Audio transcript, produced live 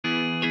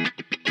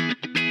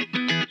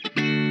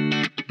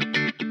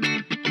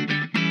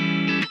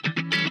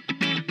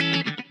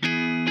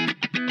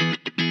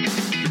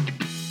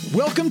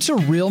Welcome to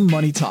Real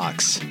Money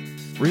Talks.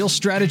 Real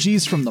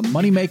strategies from the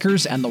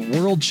moneymakers and the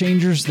world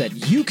changers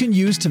that you can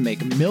use to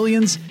make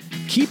millions,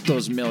 keep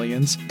those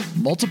millions,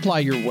 multiply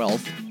your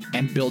wealth,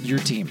 and build your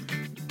team.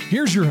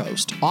 Here's your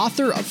host,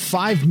 author of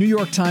 5 New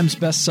York Times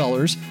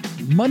bestsellers,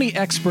 money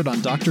expert on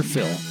Dr.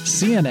 Phil,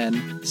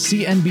 CNN,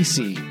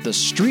 CNBC, The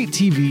Street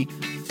TV,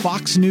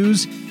 Fox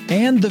News,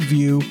 and The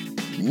View,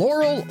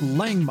 Laurel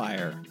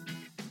Langmeyer.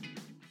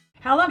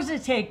 How long does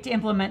it take to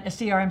implement a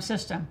CRM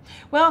system?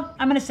 Well,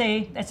 I'm going to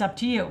say that's up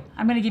to you.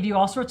 I'm going to give you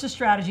all sorts of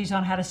strategies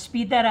on how to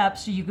speed that up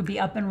so you could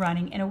be up and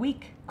running in a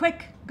week.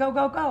 Quick, go,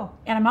 go, go.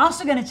 And I'm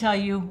also going to tell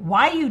you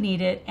why you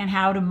need it and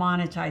how to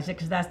monetize it,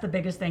 because that's the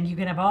biggest thing. You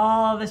can have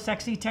all the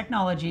sexy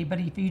technology, but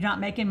if you're not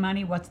making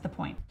money, what's the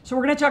point? So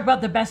we're going to talk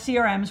about the best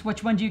CRMs,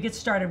 which one do you get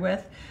started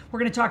with? We're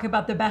going to talk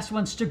about the best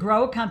ones to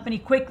grow a company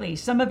quickly.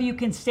 Some of you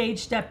can stage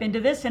step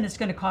into this and it's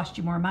going to cost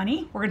you more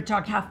money. We're going to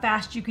talk how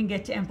fast you can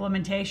get to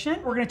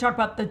implementation. We're going to talk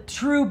about the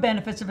true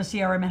benefits of a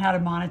CRM and how to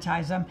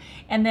monetize them.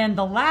 And then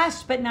the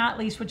last but not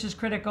least, which is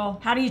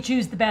critical, how do you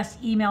choose the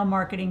best email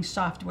marketing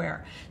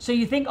software? So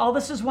you think all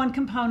this is one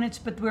component,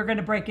 but we're going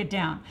to break it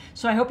down.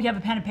 So I hope you have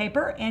a pen and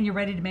paper and you're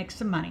ready to make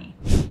some money.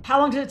 How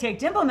long does it take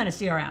to implement a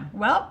CRM?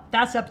 Well,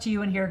 that's up to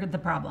you, and here's the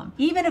problem.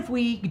 Even if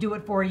we do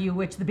it for you,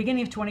 which the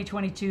beginning of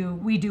 2022,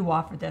 we do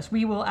offer this.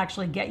 We will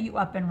actually get you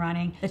up and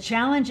running. The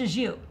challenge is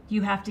you.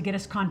 You have to get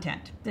us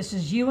content. This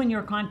is you and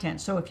your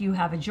content. So if you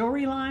have a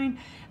jewelry line,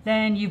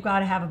 then you've got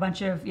to have a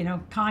bunch of,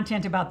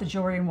 content about the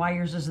jewelry and why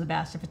yours is the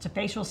best. If it's a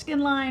facial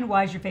skin line,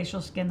 why is your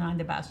facial skin line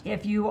the best?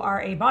 If you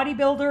are a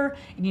bodybuilder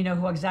and you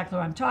know exactly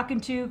who I'm talking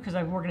to, because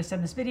we're going to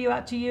send this video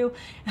out to you,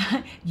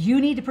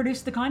 you need to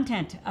produce the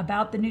content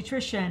about the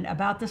nutrition,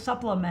 about the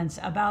supplements,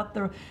 about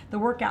the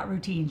workout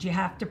routines. You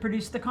have to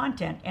produce the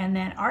content. And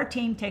then our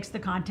team takes the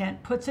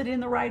content, puts it in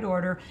the right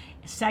order,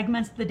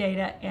 segments the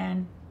data,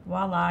 and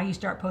voila, you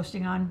start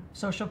posting on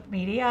social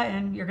media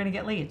and you're going to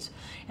get leads.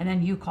 And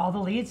then you call the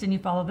leads and you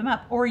follow them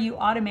up, or you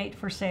automate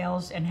for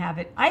sales and have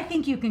it. I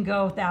think you can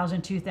go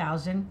 1,000,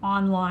 2,000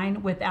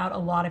 online without a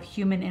lot of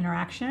human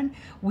interaction.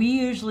 We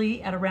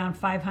usually at around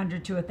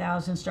 500 to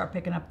 1,000 start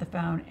picking up the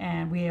phone,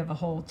 and we have a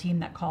whole team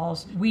that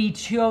calls. We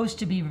chose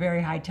to be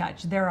very high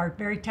touch. There are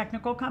very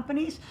technical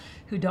companies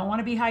who don't want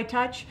to be high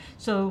touch.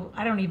 So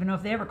I don't even know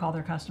if they ever call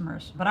their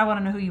customers, but I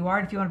want to know who you are.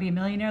 And if you want to be a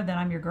millionaire, then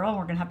I'm your girl and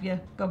we're going to help you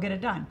go get it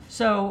done.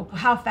 So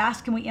how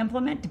fast can we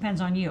implement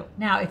depends on you.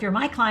 Now, if you're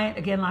my client,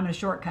 again, I'm in a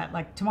shortcut.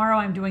 Like tomorrow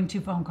I'm doing 2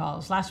 phone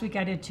calls. Last week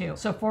I did 2.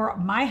 So for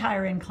my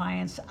higher end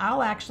clients,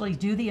 I'll actually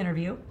do the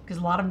interview because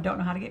a lot of them don't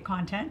know how to get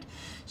content.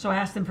 So I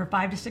ask them for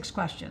 5 to 6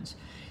 questions.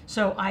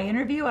 So I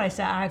interview, I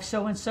say, I have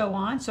so-and-so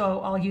on,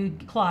 so I'll use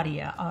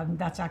Claudia.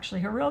 That's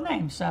actually her real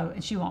name.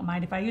 And she won't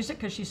mind if I use it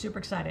because she's super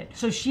excited.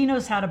 So she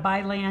knows how to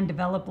buy land,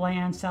 develop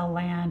land, sell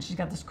land. She's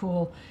got this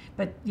cool,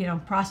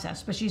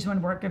 process, but she's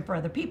been working for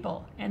other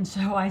people. And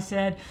so I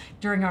said,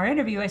 during our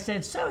interview, I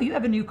said, so you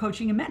have a new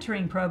coaching and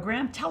mentoring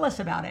program. Tell us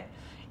about it.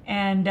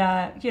 And,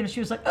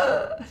 she was like,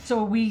 ugh.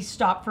 So we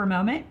stopped for a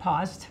moment,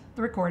 paused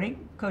the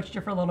recording, coached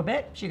her for a little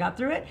bit. She got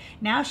through it.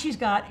 Now she's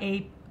got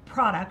a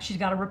product, she's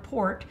got a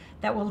report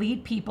that will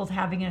lead people to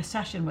having a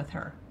session with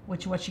her,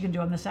 which what she can do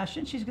on the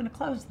session, she's going to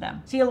close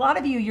them. See, a lot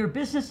of you, your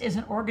business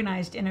isn't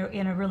organized in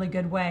a really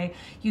good way.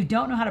 You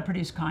don't know how to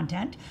produce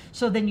content,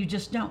 so then you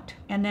just don't.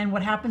 And then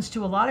what happens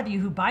to a lot of you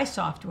who buy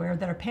software,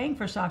 that are paying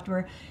for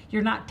software,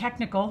 you're not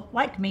technical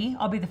like me.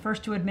 I'll be the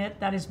first to admit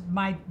that is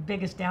my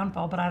biggest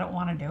downfall, but I don't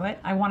want to do it.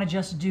 I want to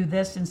just do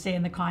this and stay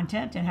in the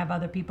content and have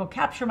other people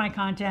capture my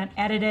content,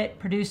 edit it,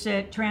 produce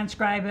it,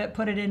 transcribe it,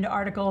 put it into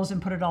articles,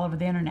 and put it all over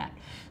the internet.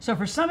 So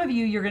for some of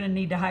you, you're going to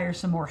need to hire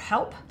some more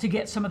help to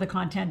get some of the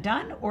content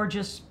done, or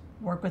just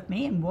work with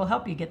me and we'll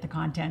help you get the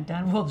content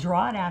done. We'll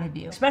draw it out of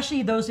you.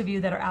 Especially those of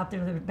you that are out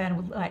there that have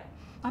been like,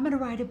 I'm going to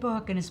write a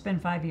book and it's been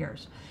 5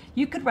 years.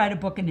 You could write a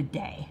book in a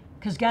day.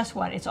 Because guess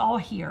what? It's all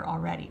here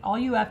already. All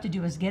you have to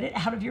do is get it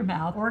out of your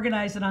mouth,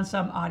 organize it on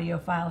some audio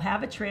file,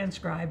 have it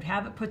transcribed,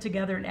 have it put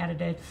together and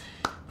edited,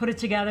 put it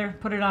together,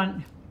 put it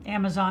on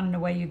Amazon, and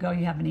away you go.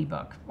 You have an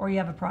ebook or you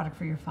have a product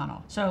for your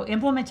funnel. So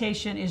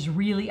implementation is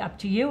really up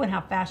to you and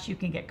how fast you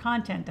can get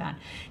content done.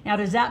 Now,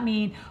 does that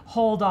mean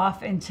hold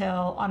off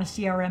until on a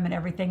CRM and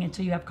everything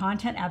until you have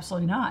content?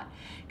 Absolutely not,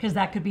 because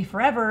that could be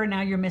forever.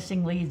 Now you're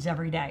missing leads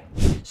every day.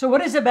 So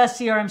what is the best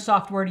CRM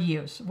software to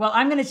use? Well,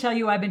 I'm going to tell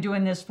you, I've been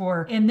doing this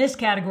in this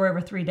category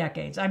over 3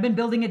 decades. I've been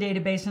building a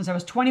database since I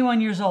was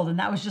 21 years old, and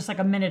that was just like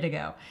a minute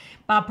ago.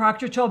 Bob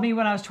Proctor told me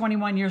when I was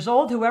 21 years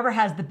old, whoever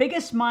has the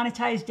biggest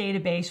monetized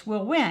database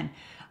will win.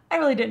 I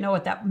really didn't know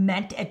what that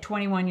meant at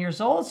 21 years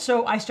old,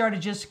 so I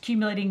started just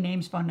accumulating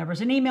names, phone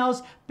numbers, and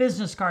emails,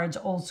 business cards,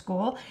 old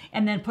school,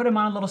 and then put them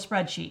on a little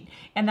spreadsheet.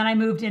 And then I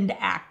moved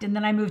into ACT, and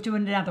then I moved to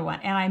another one,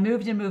 and I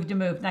moved and moved and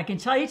moved. And I can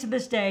tell you to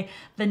this day,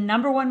 the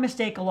number one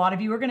mistake a lot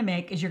of you are going to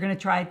make is you're going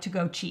to try to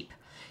go cheap.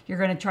 You're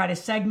going to try to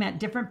segment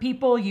different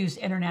people, use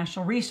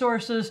international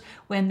resources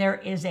when there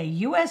is a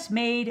US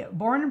made,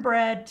 born and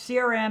bred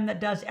CRM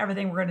that does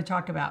everything we're going to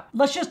talk about.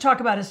 Let's just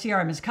talk about a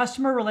CRM as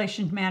customer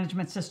relations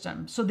management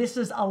system. So this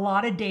is a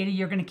lot of data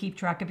you're going to keep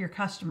track of your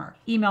customer.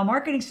 Email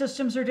marketing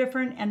systems are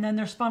different, and then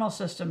there's funnel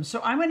systems.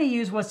 So I'm going to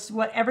use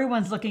what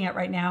everyone's looking at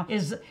right now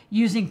is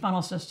using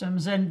funnel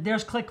systems, and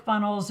there's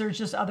ClickFunnels, there's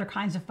just other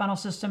kinds of funnel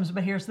systems.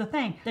 But here's the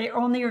thing, they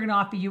only are going to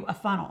offer you a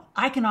funnel.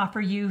 I can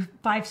offer you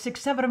 5, 6,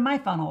 7 of my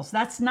funnels.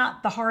 That's not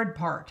the hard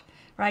part.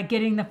 Right?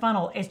 Getting the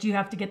funnel is you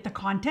have to get the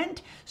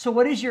content. So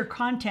what is your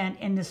content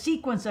and the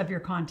sequence of your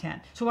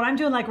content? So what I'm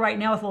doing like right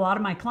now with a lot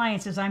of my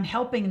clients is I'm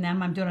helping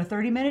them. I'm doing a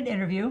 30-minute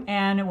interview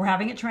and we're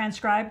having it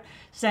transcribed,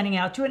 sending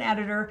out to an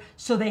editor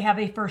so they have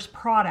a first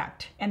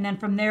product. And then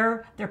from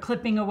there, they're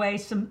clipping away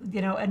some,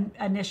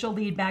 initial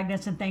lead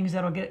magnets and things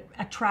that'll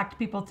attract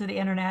people to the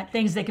internet,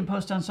 things they can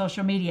post on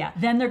social media.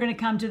 Then they're going to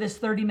come to this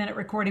 30-minute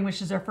recording,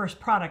 which is their first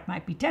product.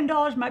 Might be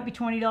 $10, might be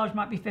 $20,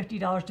 might be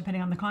 $50,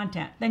 depending on the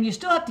content. Then you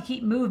still have to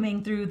keep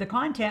moving through the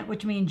content,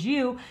 which means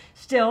you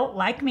still,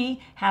 like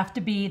me, have to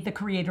be the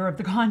creator of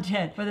the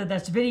content, whether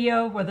that's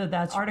video, whether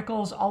that's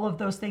articles, all of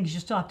those things, you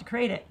still have to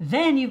create it.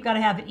 Then you've got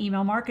to have an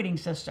email marketing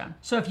system.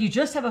 So if you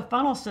just have a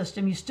funnel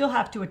system, you still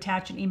have to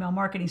attach an email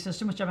marketing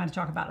system, which I'm going to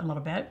talk about in a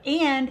little bit.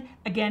 And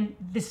again,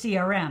 the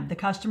CRM, the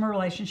customer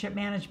relationship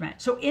management.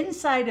 So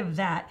inside of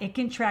that, it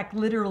can track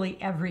literally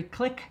every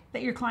click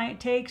that your client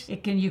takes.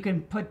 You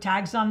can put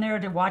tags on there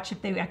to watch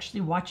if they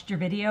actually watched your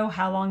video,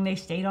 how long they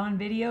stayed on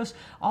videos.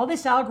 All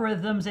this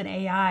algorithms and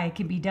AI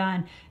can be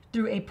done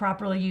through a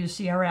properly used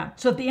CRM.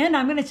 So at the end,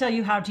 I'm going to tell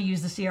you how to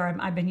use the CRM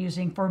I've been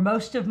using for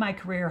most of my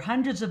career.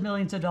 Hundreds of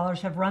millions of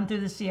dollars have run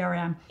through the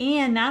CRM.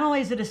 And not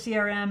only is it a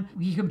CRM,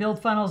 you can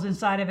build funnels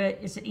inside of it.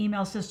 It's an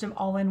email system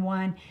all in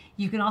one.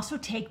 You can also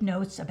take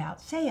notes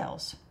about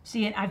sales.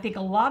 See, I think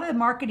a lot of the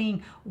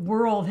marketing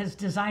world has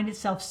designed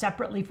itself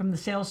separately from the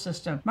sales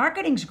system.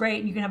 Marketing's great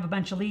and you can have a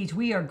bunch of leads.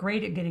 We are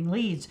great at getting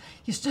leads.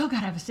 You still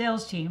got to have a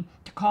sales team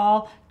to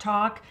call,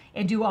 talk,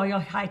 and do all your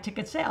high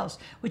ticket sales,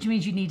 which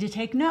means you need to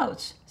take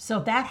notes.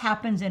 So that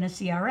happens in a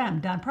CRM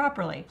done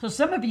properly. So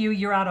some of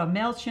you're out on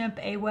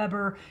MailChimp,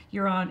 Aweber,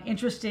 you're on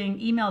interesting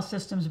email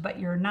systems, but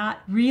you're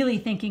not really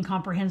thinking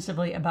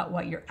comprehensively about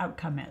what your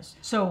outcome is.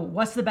 So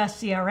what's the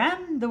best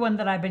CRM? The one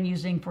that I've been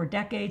using for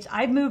decades.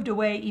 I've moved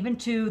away even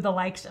to the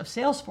likes of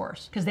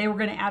Salesforce because they were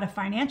going to add a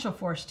financial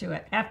force to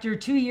it. After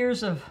 2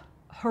 years of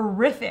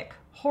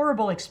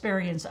horrible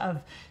experience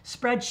of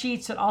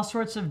spreadsheets and all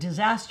sorts of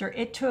disaster,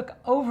 it took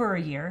over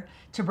a year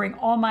to bring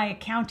all my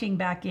accounting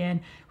back in,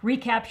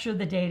 recapture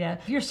the data.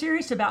 If you're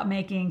serious about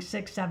making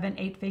 6, 7,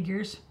 8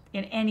 figures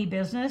in any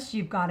business,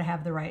 you've got to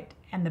have the right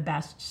and the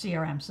best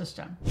CRM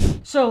system.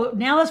 So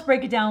now let's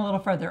break it down a little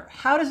further.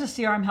 How does a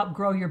CRM help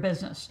grow your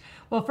business?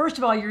 Well, first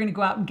of all, you're going to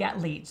go out and get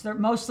leads.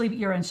 Mostly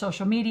you're in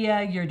social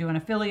media, you're doing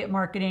affiliate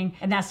marketing.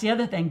 And that's the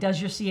other thing.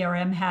 Does your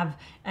CRM have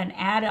an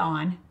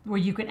add-on where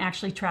you can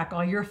actually track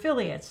all your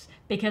affiliates?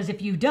 Because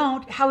if you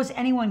don't, how is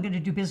anyone going to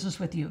do business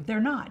with you? They're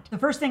not. The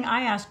first thing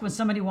I ask when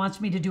somebody wants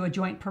me to do a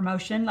joint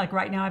promotion, like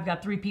right now I've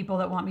got 3 people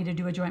that want me to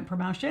do a joint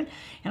promotion,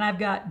 and I've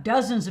got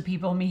dozens of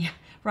people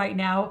right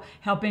now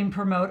helping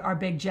promote our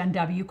big Gen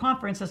W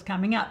conference that's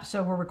coming up.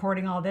 So we're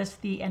recording all this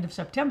the end of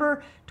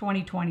September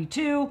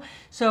 2022.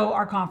 So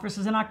our conference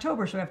is in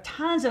October. So we have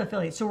tons of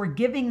affiliates. So we're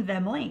giving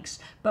them links,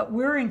 but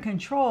we're in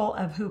control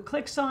of who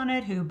clicks on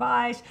it, who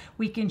buys.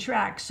 We can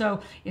track. So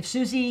if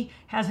Susie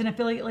has an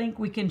affiliate link,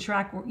 we can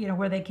track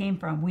where they came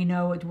from. We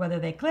know whether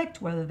they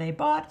clicked, whether they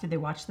bought, did they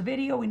watch the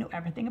video? We know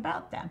everything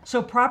about them.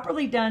 So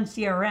properly done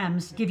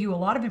CRMs give you a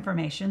lot of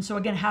information. So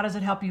again, how does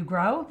it help you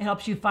grow? It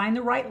helps you find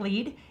the right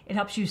lead. It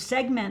helps you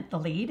segment the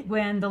lead.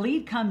 When the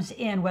lead comes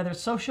in, whether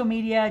it's social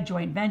media,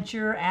 joint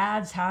venture,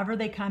 ads, however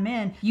they come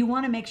in, you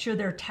want to make sure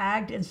they're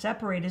tagged and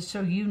separated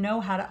so you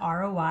know how to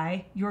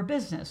ROI your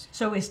business.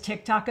 So is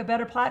TikTok a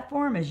better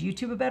platform? Is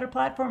YouTube a better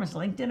platform? Is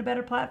LinkedIn a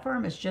better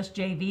platform? Is just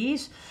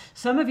JVs?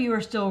 Some of you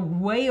are still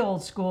way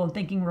old school and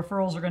thinking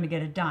referrals are going to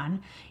get it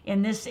done.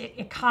 In this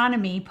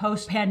economy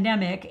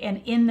post-pandemic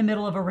and in the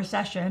middle of a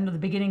recession, or the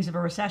beginnings of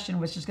a recession,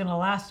 which is going to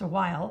last a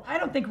while, I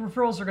don't think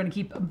referrals are going to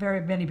keep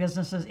very many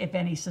businesses, if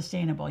any,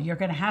 sustainable. You're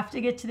going to have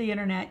to get to the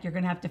internet. You're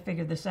going to have to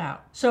figure this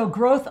out. So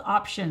growth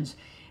options.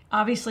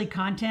 Obviously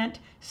content,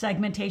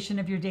 segmentation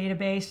of your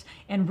database,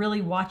 and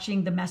really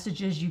watching the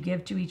messages you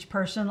give to each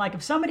person. Like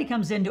if somebody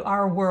comes into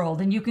our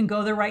world, and you can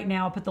go there right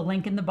now, I'll put the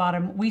link in the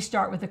bottom, we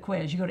start with a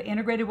quiz. You go to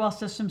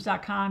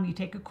integratedwealthsystems.com, you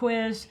take a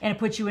quiz, and it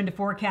puts you into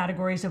 4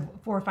 categories of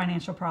 4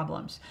 financial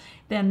problems.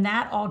 Then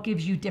that all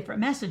gives you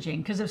different messaging.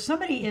 Because if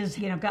somebody is,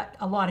 got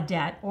a lot of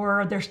debt,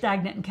 or they're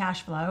stagnant in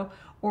cash flow,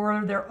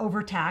 or they're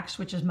overtaxed,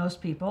 which is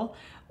most people,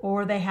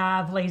 or they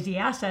have lazy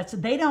assets,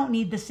 they don't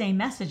need the same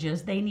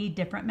messages. They need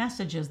different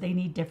messages. They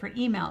need different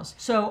emails.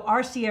 So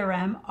our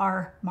CRM,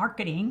 our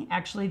marketing,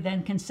 actually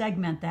then can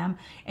segment them,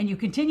 and you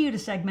continue to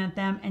segment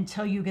them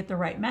until you get the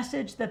right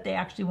message that they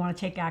actually want to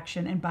take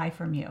action and buy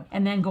from you.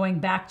 And then going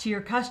back to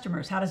your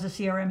customers, how does the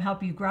CRM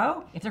help you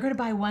grow? If they're going to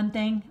buy one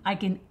thing, I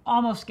can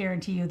almost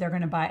guarantee you they're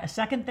going to buy a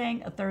second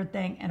thing, a third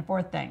thing, and a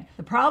fourth thing.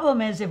 The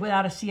problem is if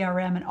without a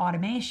CRM and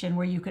automation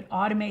where you could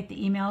automate the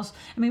emails,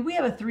 I mean, we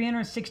have a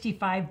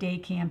 365-day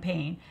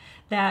campaign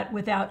that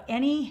without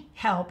any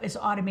help is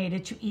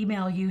automated to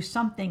email you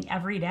something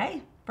every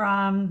day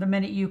from the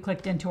minute you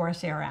clicked into our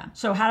CRM.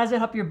 So how does it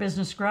help your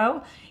business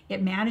grow?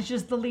 It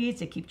manages the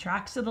leads, it keeps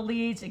tracks of the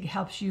leads, it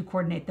helps you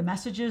coordinate the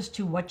messages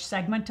to which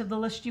segment of the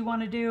list you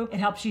want to do. It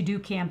helps you do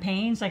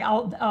campaigns. Like,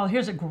 oh,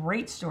 here's a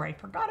great story.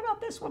 Forgot about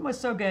this one, was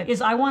so good.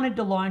 Is I wanted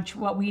to launch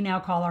what we now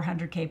call our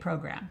 100K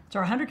program. So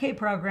our 100K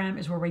program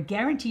is where we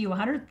guarantee you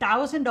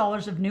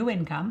 $100,000 of new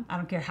income. I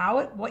don't care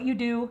what you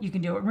do. You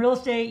can do it in real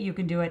estate, you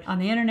can do it on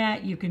the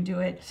internet, you can do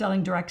it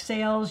selling direct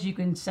sales, you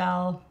can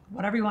sell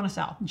whatever you want to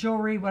sell,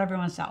 jewelry, whatever you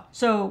want to sell.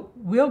 So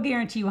we'll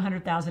guarantee you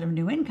 $100,000 of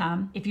new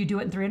income if you do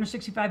it in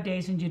 365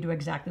 days and you do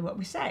exactly what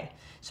we say.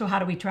 So how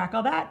do we track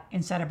all that?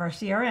 Inside of our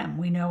CRM.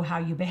 We know how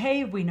you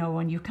behave. We know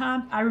when you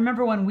come. I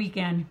remember one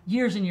weekend,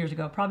 years and years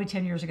ago, probably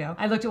 10 years ago,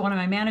 I looked at one of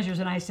my managers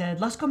and I said,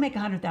 let's go make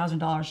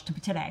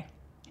 $100,000 today.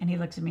 And he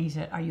looks at me, he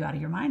said, are you out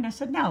of your mind? I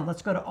said, no,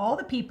 let's go to all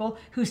the people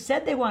who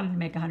said they wanted to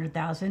make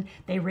 100,000.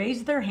 They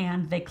raised their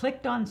hand, they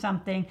clicked on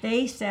something.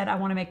 They said, I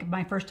want to make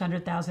my first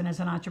 100,000 as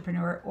an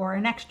entrepreneur or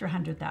an extra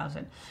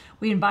 100,000.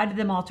 We invited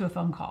them all to a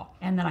phone call.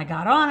 And then I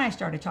got on, I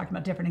started talking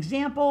about different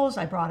examples.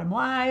 I brought them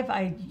live.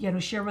 I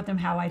shared with them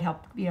how I'd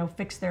help,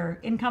 fix their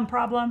income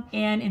problem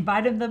and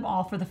invited them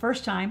all for the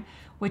first time,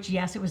 which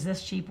yes, it was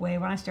this cheap way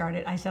when I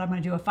started. I said, I'm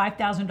going to do a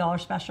 $5,000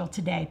 special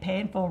today,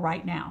 pay in full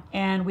right now.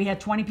 And we had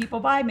 20 people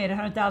buy, made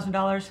 $100,000.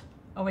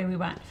 Away we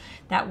went.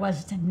 That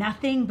was to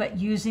nothing but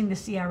using the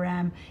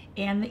CRM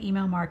and the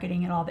email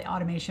marketing and all the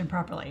automation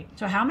properly.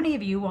 So how many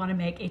of you want to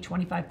make a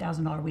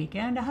 $25,000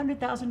 weekend,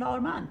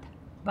 $100,000 month?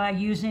 By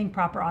using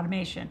proper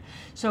automation.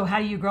 So how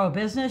do you grow a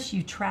business?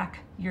 You track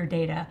your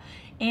data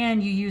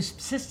and you use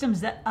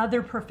systems that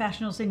other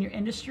professionals in your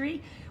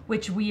industry,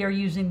 which we are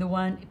using the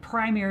one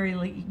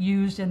primarily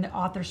used in the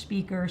author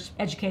speakers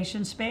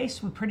education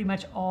space. We pretty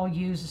much all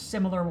use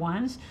similar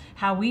ones.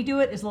 How we do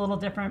it is a little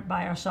different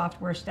by our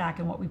software stack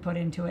and what we put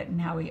into it and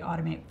how we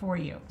automate for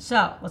you.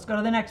 So let's go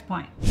to the next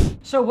point.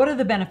 So what are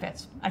the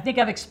benefits? I think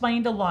I've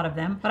explained a lot of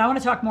them, but I want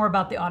to talk more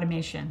about the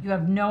automation. You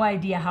have no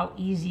idea how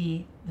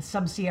easy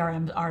some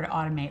CRMs are to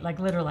automate. Like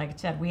literally, like I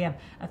said, we have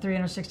a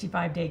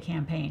 365-day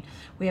campaign.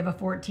 We have a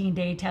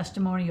 14-day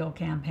testimonial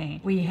campaign.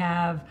 We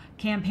have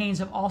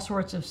campaigns of all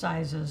sorts of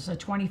sizes, a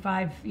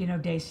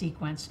 25-day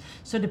sequence.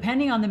 So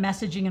depending on the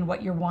messaging and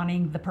what you're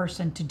wanting the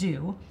person to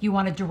do, you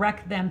want to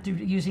direct them through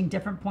using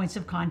different points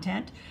of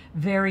content,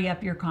 vary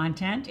up your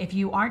content. If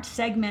you aren't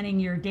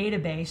segmenting your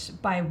database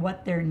by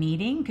what they're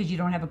needing, because you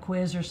don't have a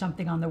quiz or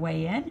something on the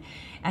way in,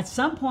 at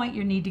some point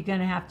you're going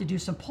to have to do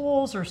some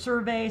polls or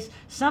surveys,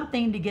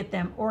 something to get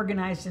them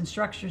organized and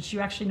structured so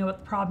you actually know what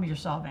the problem you're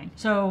solving.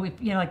 So if,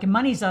 like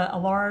money's a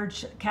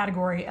large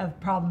category of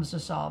problems to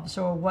solve.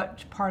 So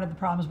what part of the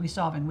problems we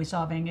solving? We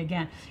solving,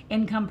 again,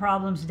 income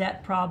problems,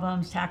 debt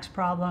problems, tax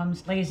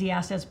problems, lazy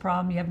assets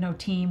problem, you have no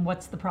team,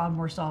 what's the problem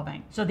we're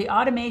solving? So the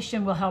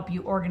automation will help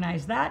you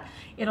organize that.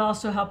 It'll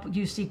also help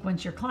you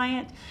sequence your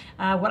client.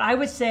 What I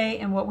would say,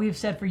 and what we've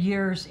said for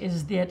years,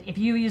 is that if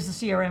you use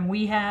the CRM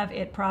we have,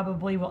 it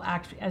probably will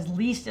act at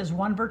least as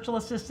one virtual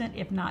assistant,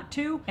 if not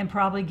two, and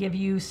probably give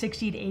you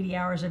 60 to 80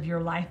 hours of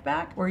your life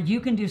back, where you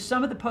can do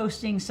some of the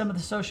posting, some of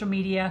the social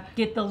media,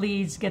 get the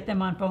leads, get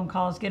them on phone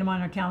calls, get them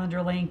on a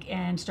calendar link,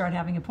 and start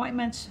having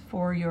appointments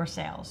for your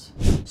sales.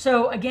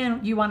 So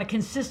again, you want to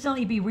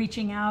consistently be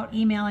reaching out,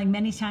 emailing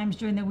many times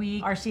during the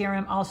week. Our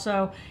CRM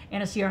also,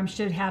 and a CRM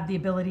should have the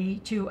ability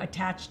to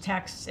attach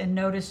texts and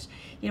notice.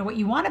 What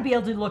you want to be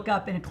able to look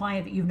up in a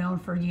client that you've known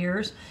for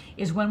years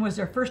is when was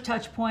their first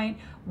touch point,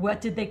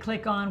 what did they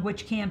click on,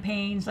 which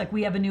campaigns, like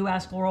we have a new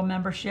Ask Laurel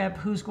membership,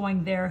 who's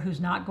going there, who's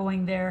not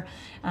going there,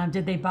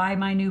 did they buy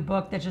my new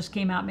book that just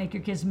came out, Make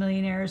Your Kids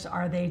Millionaires,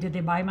 did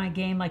they buy my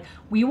game? Like,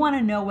 we want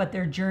to know what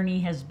their journey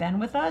has been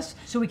with us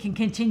so we can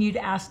continue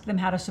to ask them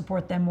how to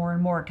support them more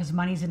and more, because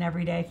money's an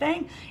everyday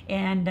thing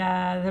and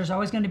there's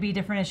always going to be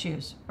different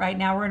issues. Right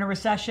now we're in a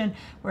recession,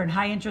 we're in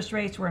high interest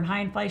rates, we're in high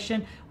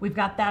inflation. We've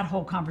got that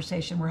whole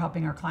conversation we're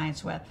helping our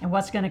clients with. And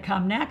what's going to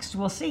come next,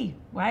 we'll see,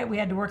 right? We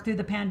had to work through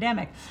the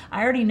pandemic.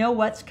 I already know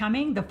what's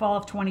coming. The fall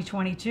of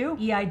 2022,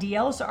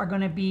 EIDLs are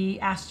going to be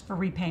asked for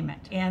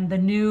repayment. And the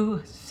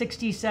new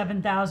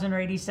 67,000 or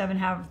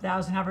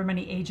 87,000, however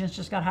many agents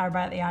just got hired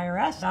by the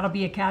IRS, that'll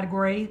be a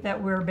category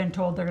that we've been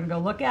told they're going to go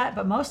look at.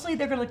 But mostly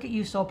they're going to look at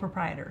you sole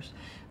proprietors.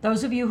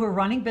 Those of you who are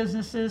running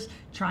businesses,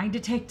 trying to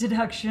take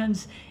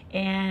deductions,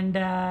 and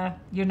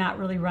you're not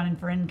really running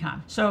for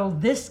income. So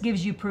this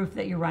gives you proof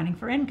that you're running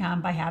for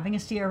income by having a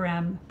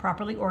CRM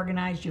properly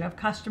organized, you have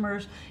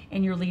customers,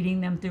 and you're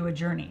leading them through a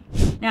journey.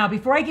 Now,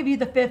 before I give you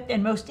the fifth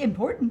and most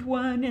important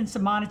one and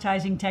some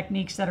monetizing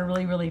techniques that are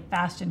really, really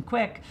fast and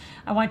quick,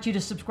 I want you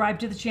to subscribe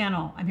to the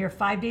channel. I'm here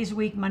 5 days a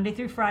week, Monday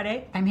through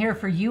Friday. I'm here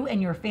for you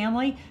and your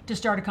family to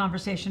start a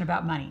conversation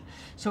about money.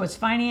 So it's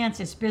finance,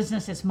 it's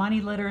business, it's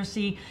money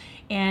literacy.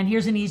 And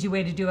here's an easy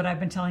way to do it. I've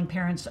been telling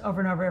parents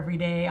over and over every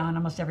day on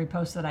almost every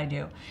post that I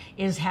do,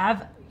 is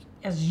have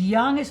as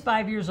young as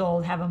 5 years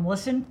old, have them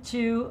listen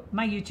to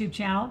my YouTube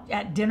channel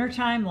at dinner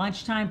time,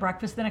 lunchtime,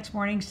 breakfast the next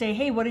morning. Say,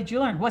 hey, what did you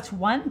learn? What's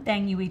one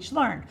thing you each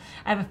learned?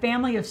 I have a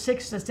family of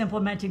 6 that's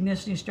implementing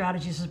this new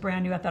strategy. This is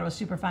brand new. I thought it was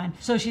super fun.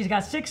 So she's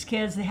got 6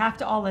 kids. They have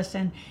to all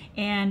listen.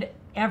 And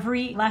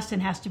every lesson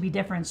has to be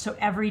different. So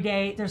every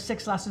day there's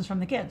 6 lessons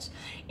from the kids.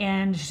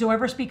 And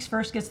whoever speaks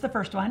first gets the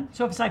first one.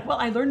 So if it's like, well,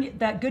 I learned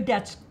that good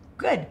debt's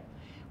good.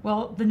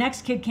 Well, the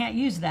next kid can't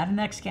use that, and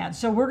the next can't.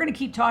 So we're going to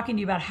keep talking to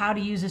you about how to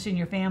use this in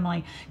your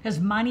family, because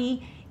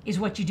money is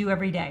what you do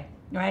every day,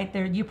 right?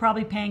 You're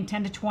probably paying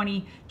 10 to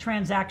 20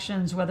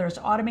 transactions, whether it's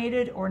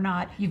automated or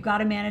not. You've got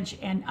to manage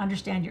and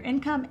understand your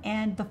income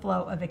and the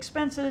flow of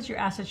expenses, your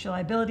assets, your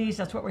liabilities.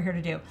 That's what we're here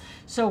to do.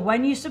 So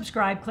when you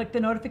subscribe, click the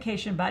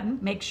notification button.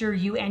 Make sure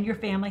you and your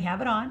family have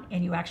it on,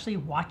 and you actually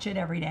watch it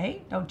every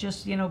day. Don't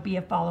just, be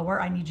a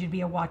follower. I need you to be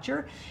a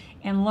watcher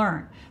and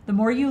learn. The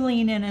more you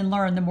lean in and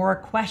learn, the more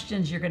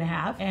questions you're going to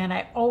have. And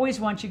I always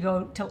want you to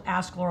go to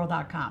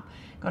AskLaurel.com.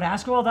 Go to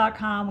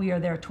AskLaurel.com. We are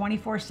there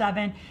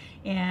 24/7,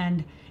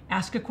 and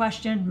ask a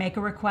question, make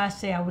a request,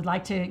 say, I would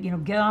like to,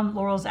 get on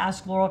Laurel's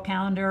Ask Laurel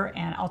calendar,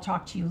 and I'll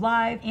talk to you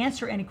live.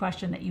 Answer any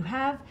question that you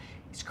have.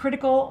 It's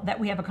critical that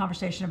we have a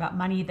conversation about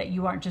money, that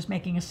you aren't just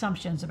making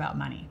assumptions about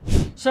money.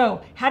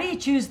 So how do you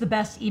choose the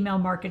best email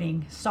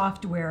marketing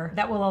software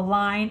that will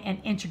align and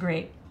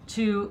integrate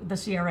to the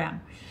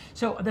CRM?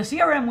 So the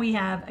CRM we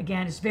have,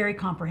 again, is very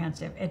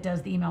comprehensive. It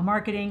does the email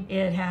marketing,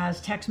 it has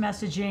text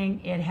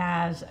messaging, it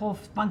has a whole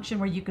function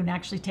where you can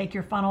actually take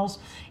your funnels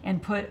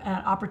and put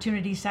an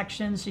opportunity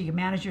section so you can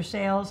manage your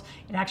sales.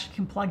 It actually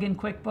can plug in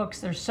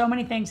QuickBooks. There's so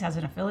many things, has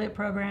an affiliate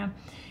program.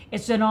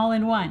 It's an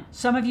all-in-one.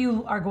 Some of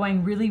you are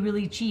going really,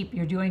 really cheap.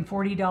 You're doing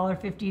 $40,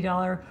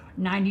 $50,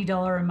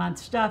 $90 a month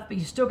stuff, but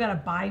you still got to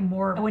buy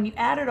more. When you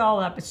add it all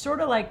up, it's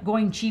sort of like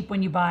going cheap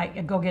when you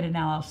go get an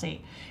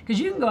LLC, because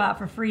you can go out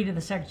for free to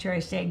the Secretary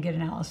of State and get an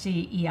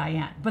LLC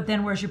EIN. But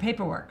then where's your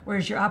paperwork?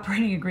 Where's your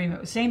operating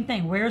agreement? Same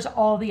thing. Where's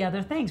all the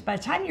other things? By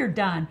the time you're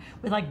done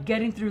with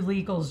getting through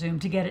LegalZoom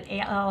to get an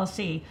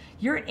LLC,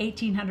 you're at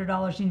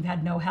 $1,800 and you've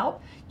had no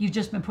help. You've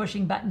just been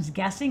pushing buttons,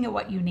 guessing at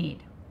what you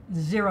need.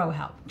 Zero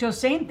help. So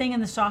same thing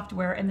in the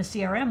software in the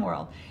CRM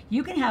world.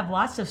 You can have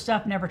lots of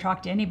stuff, never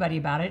talk to anybody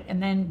about it,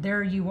 and then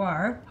there you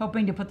are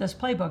hoping to put this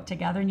playbook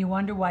together, and you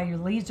wonder why your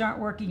leads aren't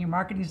working, your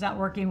marketing's not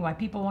working, why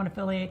people won't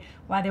affiliate,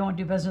 why they won't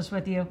do business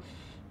with you.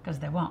 Because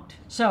they won't.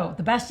 So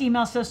the best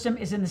email system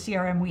is in the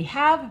CRM we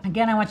have.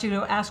 Again, I want you to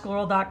go to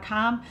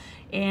AskLaurel.com,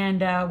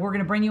 and we're going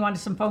to bring you onto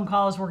some phone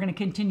calls. We're going to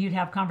continue to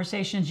have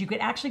conversations. You could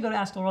actually go to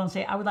Ask Laurel and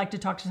say, I would like to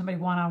talk to somebody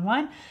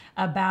one-on-one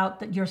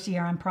about your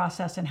CRM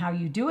process and how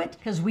you do it,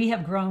 because we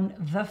have grown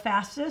the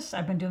fastest.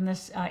 I've been doing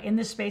this in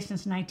this space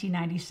since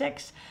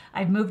 1996.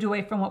 I've moved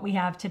away from what we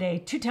have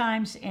today 2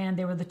 times, and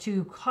they were the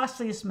 2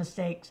 costliest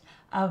mistakes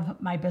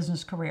of my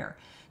business career.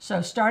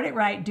 So start it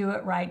right, do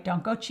it right,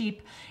 don't go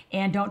cheap,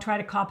 and don't try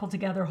to cobble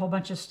together a whole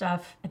bunch of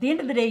stuff. At the end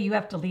of the day, you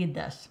have to lead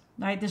this,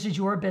 right? This is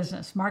your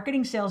business.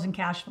 Marketing, sales, and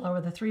cash flow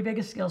are the 3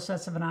 biggest skill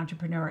sets of an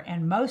entrepreneur,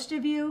 and most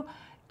of you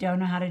don't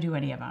know how to do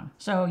any of them.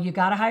 So you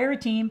got to hire a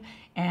team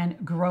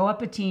and grow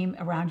up a team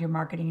around your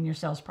marketing and your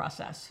sales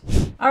process.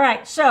 All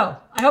right, so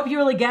I hope you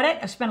really get it.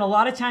 I've spent a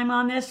lot of time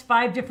on this,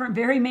 5 different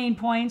very main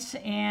points,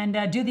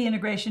 and do the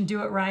integration,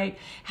 do it right.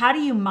 How do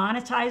you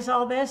monetize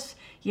all this?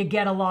 You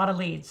get a lot of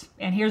leads.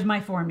 And here's my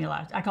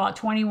formula. I call it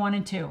 21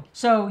 and 2.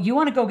 So you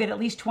want to go get at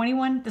least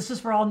 21. This is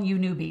for all you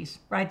newbies,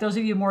 right? Those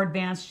of you more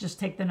advanced, just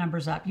take the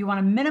numbers up. You want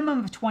a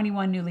minimum of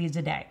 21 new leads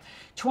a day.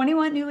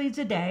 21 new leads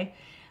a day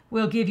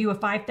will give you a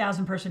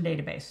 5,000 person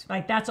database.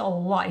 That's a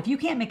lot. If you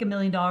can't make $1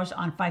 million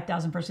on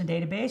 5,000 person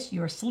database,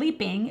 you're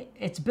sleeping,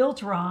 it's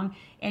built wrong,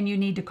 and you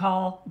need to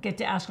get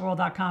to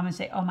AskLaurel.com and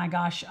say, oh my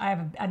gosh, I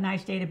have a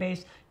nice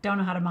database, don't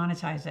know how to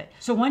monetize it.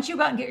 So once you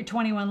go out and get your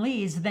 21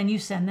 leads, then you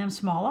send them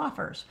small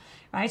offers,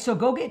 right? So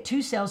go get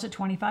 2 sales at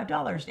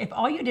 $25. If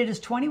all you did is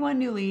 21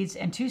 new leads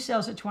and 2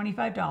 sales at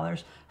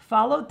 $25,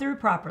 followed through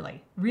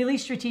properly, really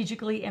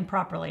strategically and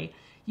properly,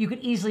 you could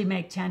easily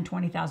make $10,000,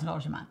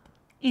 $20,000 a month.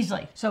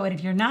 Easily. So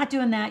if you're not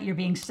doing that, you're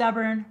being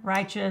stubborn,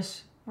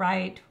 righteous,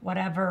 right,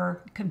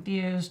 whatever,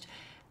 confused.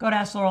 Go to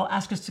Ask Laurel,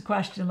 ask us a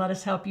question, let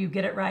us help you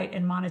get it right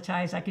and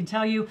monetize. I can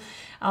tell you,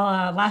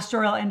 last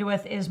story I'll end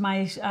with is my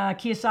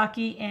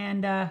Kiyosaki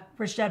and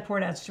Rich Dad Poor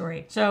Dad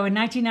story. So in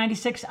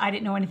 1996, I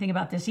didn't know anything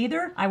about this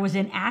either. I was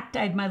in ACT.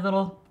 I had my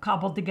little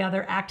cobbled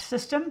together ACT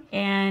system,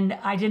 and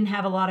I didn't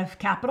have a lot of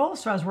capital,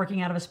 so I was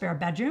working out of a spare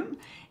bedroom.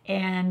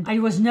 And I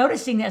was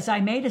noticing as I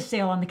made a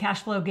sale on the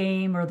Cash Flow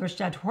Game or the Rich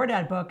Dad Poor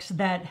Dad books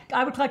that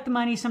I would collect the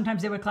money.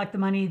 Sometimes they would collect the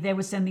money. They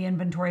would send the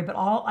inventory. But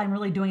all I'm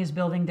really doing is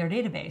building their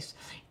database.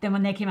 Then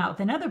when they came out with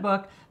another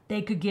book,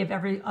 they could give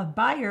a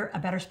buyer a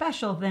better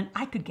special than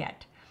I could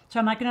get. So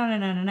I'm like,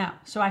 no.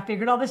 So I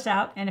figured all this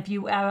out. And if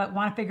you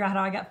want to figure out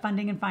how I got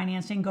funding and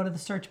financing, go to the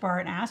search bar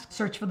and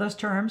search for those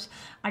terms.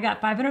 I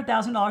got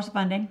 $500,000 of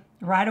funding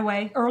right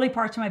away. Early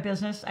parts of my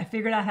business, I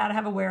figured out how to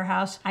have a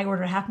warehouse. I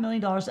ordered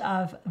 $500,000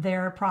 of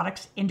their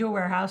products into a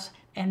warehouse,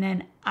 and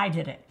then I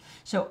did it.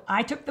 So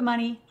I took the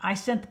money, I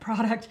sent the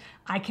product,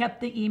 I kept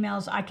the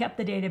emails, I kept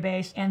the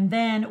database. And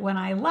then when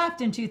I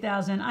left in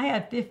 2000, I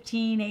had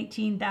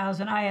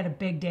 18,000. I had a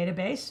big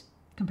database.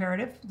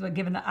 Comparative,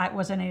 given that it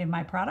wasn't any of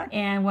my product.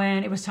 And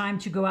when it was time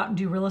to go out and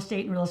do real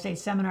estate and real estate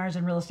seminars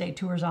and real estate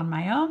tours on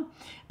my own,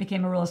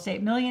 became a real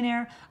estate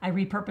millionaire. I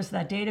repurposed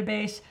that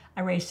database.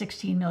 I raised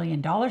 $16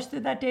 million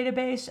through that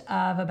database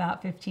of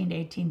about 15 to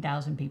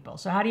 18,000 people.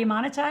 So how do you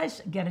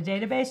monetize? Get a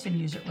database and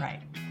use it right.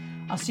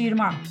 I'll see you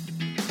tomorrow.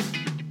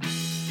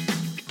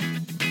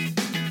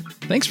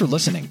 Thanks for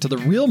listening to the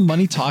Real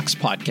Money Talks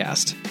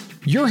podcast.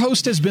 Your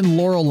host has been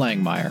Laurel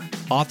Langmeyer,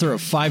 author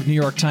of 5 New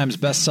York Times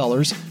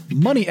bestsellers,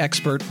 money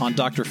expert on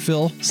Dr.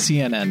 Phil,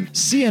 CNN,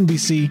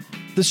 CNBC,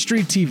 The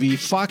Street TV,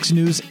 Fox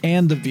News,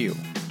 and The View.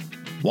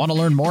 Want to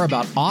learn more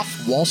about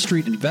off-Wall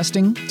Street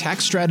investing,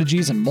 tax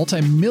strategies, and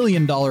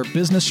multi-million-dollar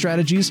business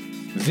strategies?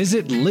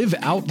 Visit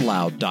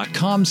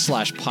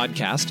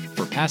liveoutloud.com/podcast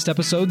for past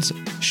episodes,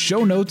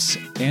 show notes,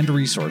 and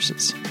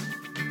resources.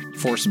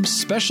 For some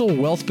special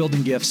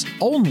wealth-building gifts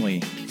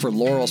only for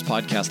Laurel's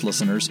podcast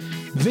listeners,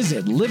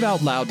 visit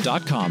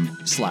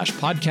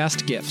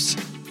liveoutloud.com/podcast gifts.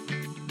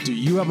 Do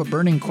you have a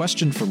burning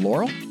question for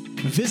Laurel?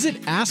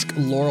 Visit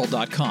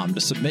asklaurel.com to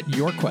submit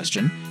your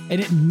question, and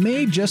it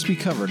may just be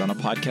covered on a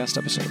podcast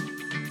episode.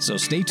 So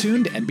stay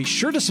tuned and be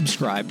sure to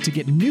subscribe to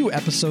get new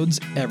episodes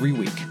every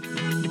week.